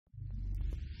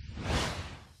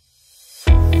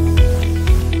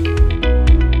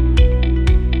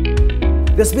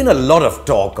There's been a lot of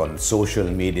talk on social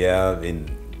media, in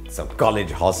some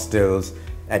college hostels,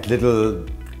 at little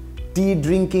tea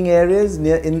drinking areas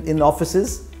in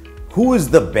offices. Who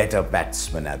is the better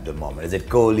batsman at the moment? Is it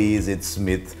Kohli? Is it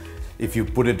Smith? If you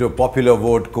put it to a popular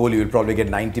vote, Kohli will probably get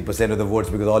 90% of the votes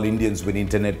because all Indians win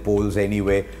internet polls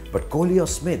anyway. But Kohli or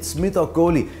Smith? Smith or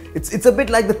Kohli? It's a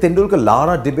bit like the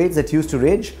Tendulkar-Lara debates that used to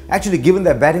rage. Actually, given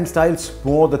their batting styles,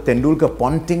 more the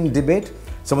Tendulkar-Ponting debate.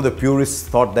 Some of the purists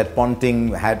thought that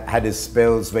Ponting had his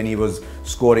spells when he was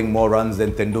scoring more runs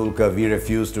than Tendulkar. We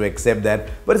refused to accept that.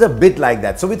 But it's a bit like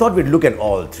that. So we thought we'd look at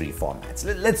all three formats.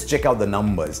 Let's check out the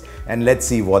numbers and let's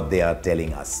see what they are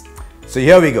telling us. So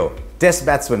here we go. Test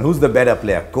batsman, who's the better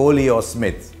player, Kohli or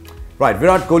Smith? Right,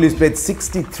 Virat Kohli's played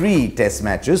 63 test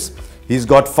matches. He's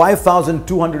got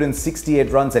 5,268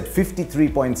 runs at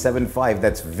 53.75.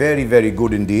 That's very, very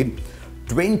good indeed.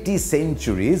 20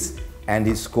 centuries. And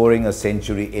he's scoring a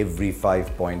century every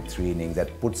 5.3 innings.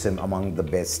 That puts him among the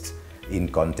best in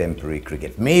contemporary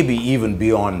cricket, maybe even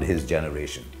beyond his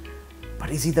generation. But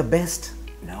is he the best?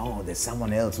 No, there's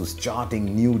someone else who's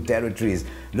charting new territories.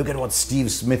 Look at what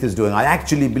Steve Smith is doing. I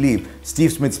actually believe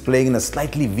Steve Smith's playing in a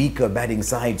slightly weaker batting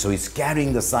side, so he's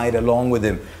carrying the side along with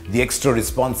him. The extra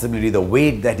responsibility, the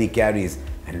weight that he carries.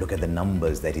 And look at the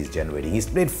numbers that he's generating. He's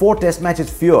played 4 test matches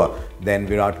fewer than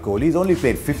Virat Kohli. He's only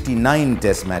played 59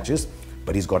 test matches,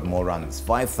 but he's got more runs.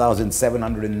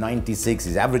 5,796.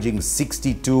 He's averaging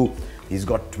 62. He's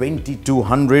got 22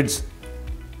 hundreds.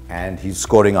 And he's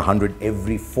scoring 100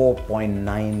 every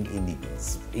 4.9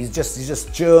 innings. He's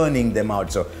just churning them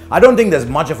out. So I don't think there's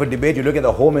much of a debate. You look at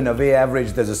the home and away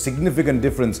average, there's a significant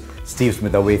difference. Steve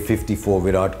Smith away 54,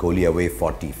 Virat Kohli away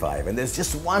 45. And there's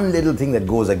just one little thing that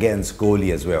goes against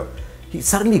Kohli as well. He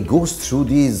suddenly goes through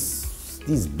these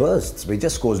bursts where he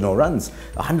just scores no runs.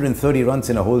 130 runs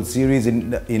in a whole series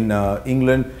in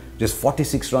England, just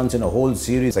 46 runs in a whole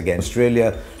series against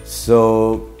Australia.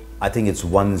 So I think it's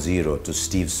 1-0 to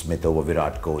Steve Smith over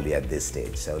Virat Kohli at this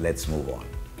stage. So let's move on.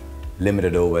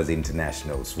 Limited overs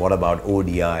internationals. What about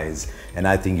ODIs? And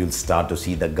I think you'll start to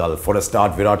see the gulf. For a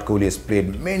start, Virat Kohli has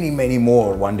played many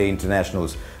more one-day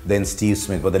internationals than Steve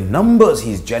Smith. But the numbers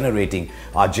he's generating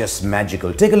are just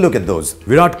magical. Take a look at those.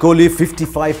 Virat Kohli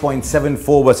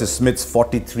 55.74 versus Smith's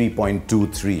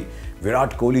 43.23.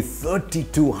 Virat Kohli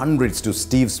 32 hundreds to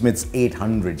Steve Smith's 8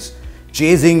 hundreds.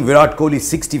 Chasing Virat Kohli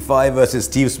 65 versus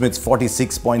Steve Smith's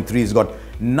 46.3. He's got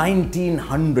 19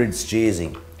 hundreds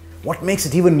chasing. What makes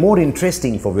it even more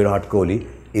interesting for Virat Kohli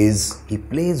is he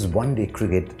plays one-day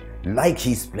cricket like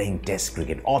he's playing test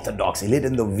cricket. Orthodox, he'll hit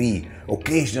in the V.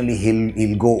 Occasionally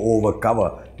he'll go over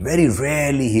cover. Very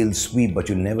rarely he'll sweep, but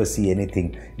you'll never see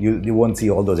anything. You won't see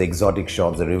all those exotic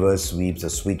shots, the reverse sweeps, the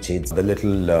switch hits, the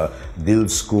little dill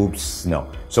scoops.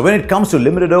 No. So when it comes to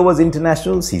limited overs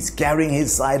internationals, he's carrying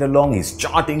his side along. He's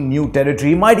charting new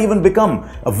territory. He might even become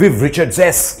a Viv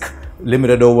Richards-esque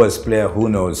limited overs player, who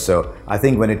knows. So I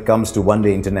think when it comes to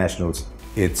one-day internationals,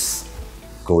 it's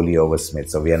Kohli over Smith.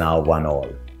 So we are now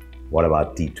 1-1. What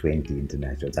about T20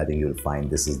 internationals? I think you'll find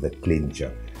this is the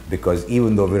clincher. Because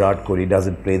even though Virat Kohli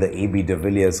doesn't play the A.B. de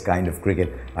Villiers kind of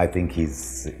cricket, I think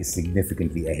he's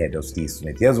significantly ahead of Steve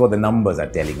Smith. Here's what the numbers are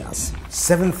telling us.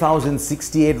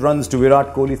 7,068 runs to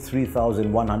Virat Kohli,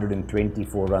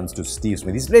 3,124 runs to Steve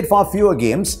Smith. He's played far fewer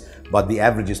games, but the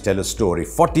averages tell a story.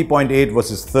 40.8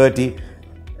 versus 30.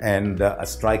 And a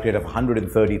strike rate of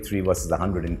 133 versus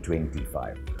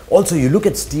 125. Also, you look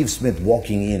at Steve Smith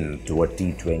walking into a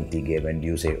T20 game and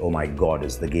you say, oh my God,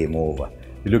 is the game over?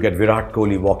 You look at Virat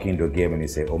Kohli walking into a game and you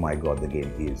say, oh my God, the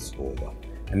game is over.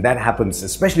 And that happens,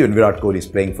 especially when Virat Kohli is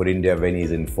playing for India, when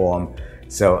he's in form.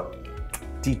 So,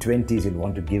 T20s, you'd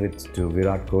want to give it to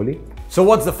Virat Kohli. So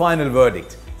what's the final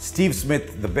verdict? Steve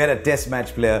Smith, the better test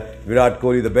match player. Virat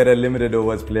Kohli, the better limited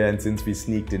overs player. And since we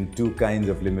sneaked in 2 kinds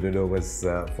of limited overs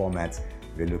formats,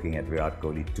 we're looking at Virat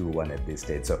Kohli 2-1 at this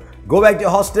stage. So go back to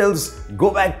your hostels, go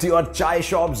back to your chai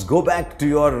shops, go back to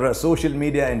your social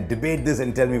media and debate this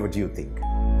and tell me what you think.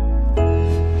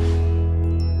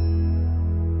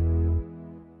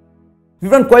 We've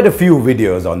done quite a few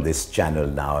videos on this channel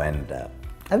now, and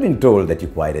I've been told that you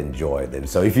quite enjoy them.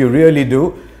 So if you really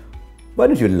do, why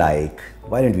don't you like,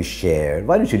 why don't you share,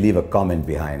 why don't you leave a comment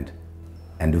behind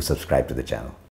and do subscribe to the channel.